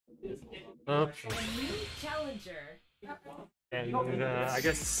Okay. Challenger. And I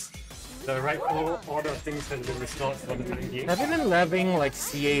guess the rightful order of things has been restored for the time being. Have you been levying like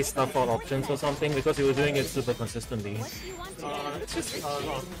CA stuff out options or something? Because you were doing it super consistently. It's just a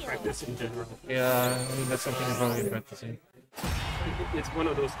lot of practice in general. Yeah, I mean, that's something you're probably practicing. It's one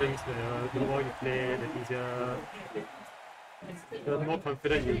of those things that the more you play, the more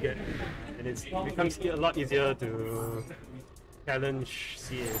confident you get, and it becomes a lot easier to challenge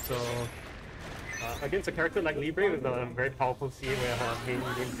CA. So against a character like Libre with a very powerful CA where her main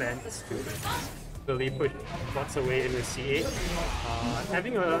game plan is to slowly push bots away in the CA,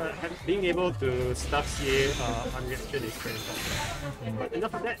 being able to stuff CA on reaction is very important. But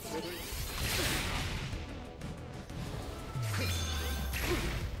enough of that.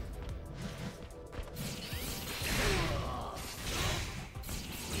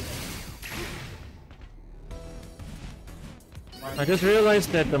 I just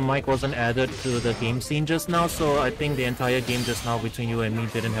realized that the mic wasn't added to the game scene just now, so I think the entire game just now between you and me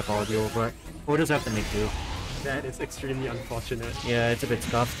didn't have audio, but we'll just have to make do. That is extremely unfortunate. Yeah, it's a bit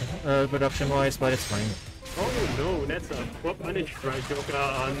scuffed, production-wise, but it's fine. Oh no, that's a poor punish by Joker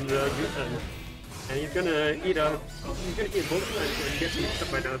on the Newton. And he's gonna eat both and get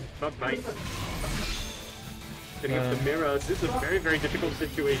hit by the bug bite. And with the mirrors, this is a very, very difficult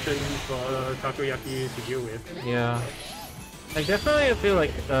situation for Takoyaki to deal with. Yeah. Like, definitely I feel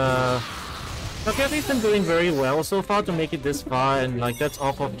like, Takoyaki's been doing very well so far to make it this far, and like, that's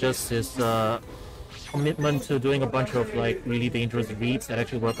off of just his, commitment to doing a bunch of like, really dangerous reads that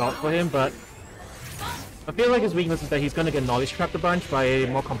actually work out for him, but I feel like his weakness is that he's gonna get knowledge trapped a bunch by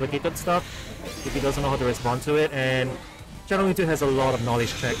more complicated stuff if he doesn't know how to respond to it, and Shadow Mewtwo has a lot of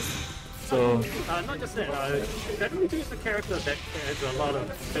knowledge checks. So not just that, Shadow Mewtwo is a character that has a lot of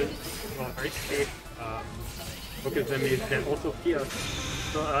very safe focus enemies that also fear.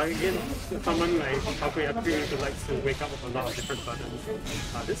 So again, someone like Takoyaki who likes to wake up with a lot of different buttons.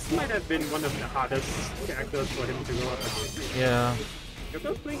 This might have been one of the hardest characters for him to go up against. yeah.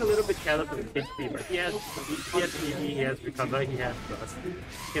 Joker's playing a little bit careless with HP, but he has EV, he has Recover, he has Burst.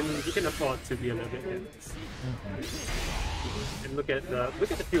 He can afford to be a little bit careless. And look at the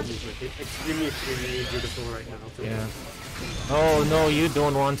field movement. It's extremely beautiful right now. So Yeah. Oh no, you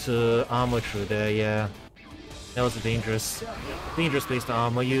don't want to armor through there, yeah. That was a dangerous place to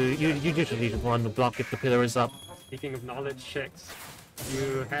armor. You usually just want to block if the pillar is up. Speaking of knowledge checks,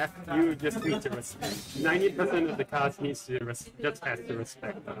 you just need to respect. 90% of the cast needs to just has to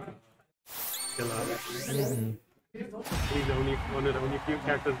respect pillar. He's one of the only few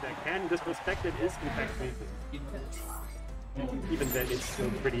characters that can disrespect it is in fact even then it's still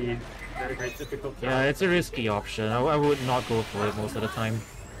very, very difficult. Yeah, it's a risky option. I would not go for it most of the time.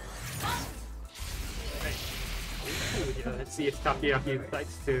 Yeah, let's see if Takoyaki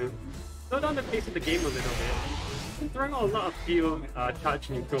likes to slow down the pace of the game a little bit. He's been throwing a lot of field touch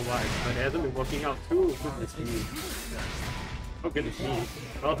neutral-wise, but it hasn't been working out too. Goodness me. Oh goodness me.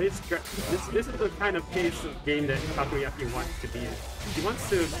 Well, this is the kind of pace of game that Takoyaki wants to be in. He wants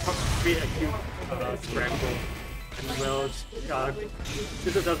to create a cute scramble. And well,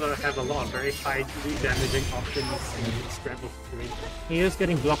 Scizor doesn't have a lot of very highly damaging options in scramble situation. He is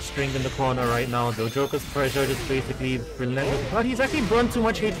getting block stringed in the corner right now though. Joker's pressure is basically relentless. But he's actually burned too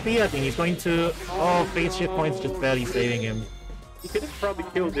much HP, I think. He's going to... Oh, phase shift points just barely saving him. He could have probably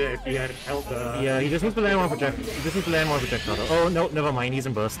killed it if he had held the... Yeah, he just needs to land one projectile. Oh, no, never mind. He's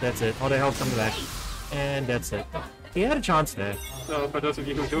in burst. That's it. All the health comes back. And that's it. He had a chance there. So, for those of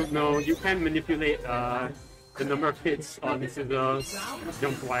you who don't know, you can manipulate the number of hits on Scizor's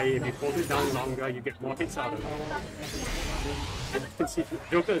jump Y. If you hold it down longer, you get more hits out of it. And you can see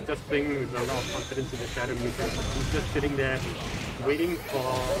Joker is just playing with a lot of confidence in the Shadow Mewtwo. He's just sitting there waiting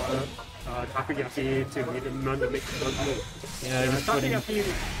for Takoyaki to make him run the next move. Yeah, Takoyaki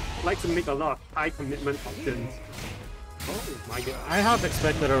likes to make a lot of high commitment options. Oh my god. I half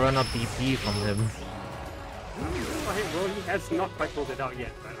expected a run-up DP from him. Well, he has not quite pulled it out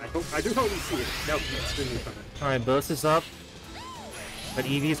yet, but I do hope we see it. That would be extremely fun. Alright, burst is up. But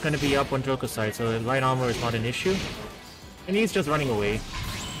EV is going to be up on Joker's side, so light armor is not an issue. And he's just running away.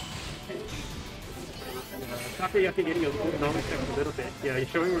 Takoyaki getting a little knowledge check a little bit. Yeah, he's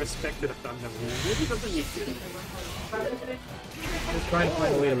showing respect to the Thunder. He really doesn't need to. Just trying to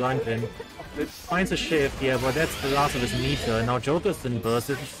find a way to lunge in. It finds a shift, yeah, but that's the last of his meter. Now Joker's in burst.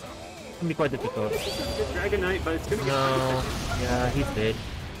 It's gonna be quite difficult. Dragonite, but it's gonna be No, yeah, he's dead.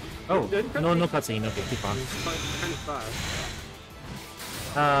 Oh, no cutscene. Okay, keep on. Kind of fast.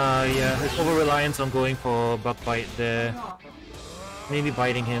 Yeah, his over-reliance on going for Bug Bite there maybe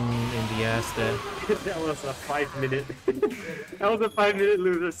biting him in the ass there. That was a 5-minute. That was a 5-minute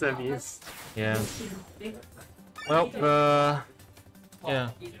loser semis. Yeah. Well, yeah.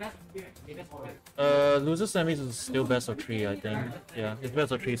 Loser semis is still best of 3, I think. Yeah, it's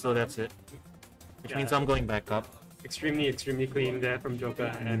best of 3, so that's it. Which means I'm going back up. Extremely clean there from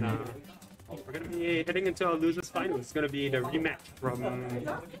Joker, and we're gonna be heading into our losers final. It's gonna be the rematch from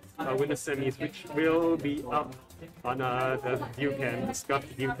winner semis, which will be up on the view cam, the scuffed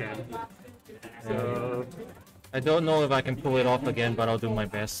view cam. So I don't know if I can pull it off again, but I'll do my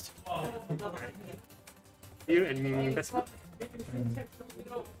best. you and best.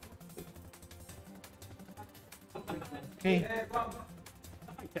 Okay.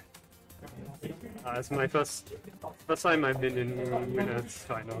 It's my first time I've been in winners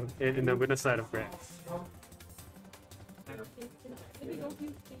final, in the winner side of Grands.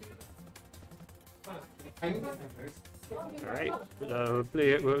 Alright,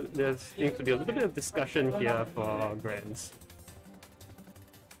 there seems to be a little bit of discussion here for Grands.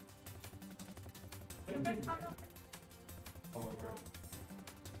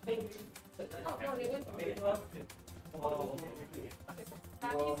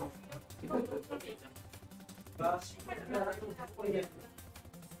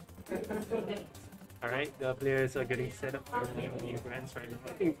 Alright, the players are getting set up for the Grands right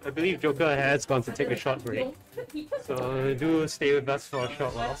now. I believe Joker has gone to take a short break. So do stay with us for a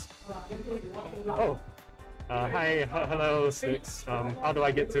short while. Oh! Hello Six. How do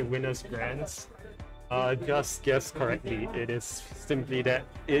I get to Winners Grands? Just guess correctly. It is simply that.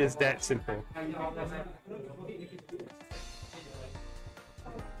 It is that simple.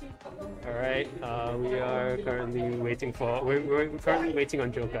 Alright, we are currently waiting for. We're currently waiting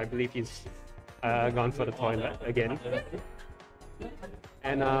on Joker. I believe he's gone for the toilet again.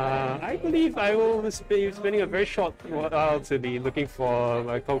 And I believe I will be spending a very short while to be looking for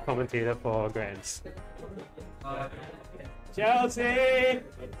my co-commentator for Grands. Chelsea!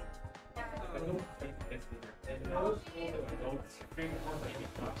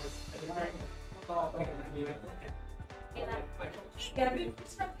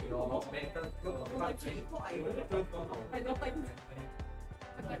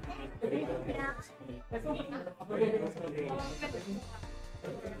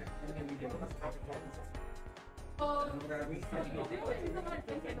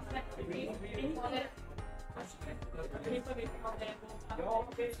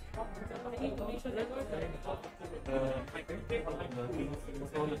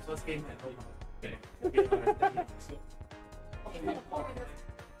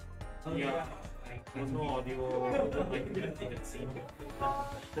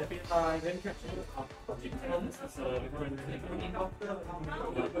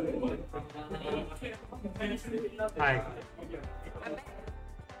 Hi.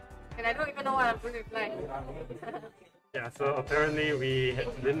 And I don't even know what I'm going to reply. Yeah, so apparently we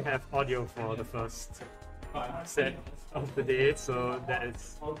didn't have audio for the first set of the day, so that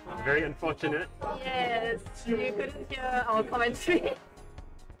is very unfortunate. Yes, you couldn't hear our commentary.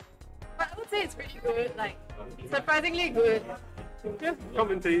 But I would say it's pretty good, like surprisingly good. Yeah,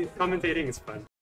 commentating is fun.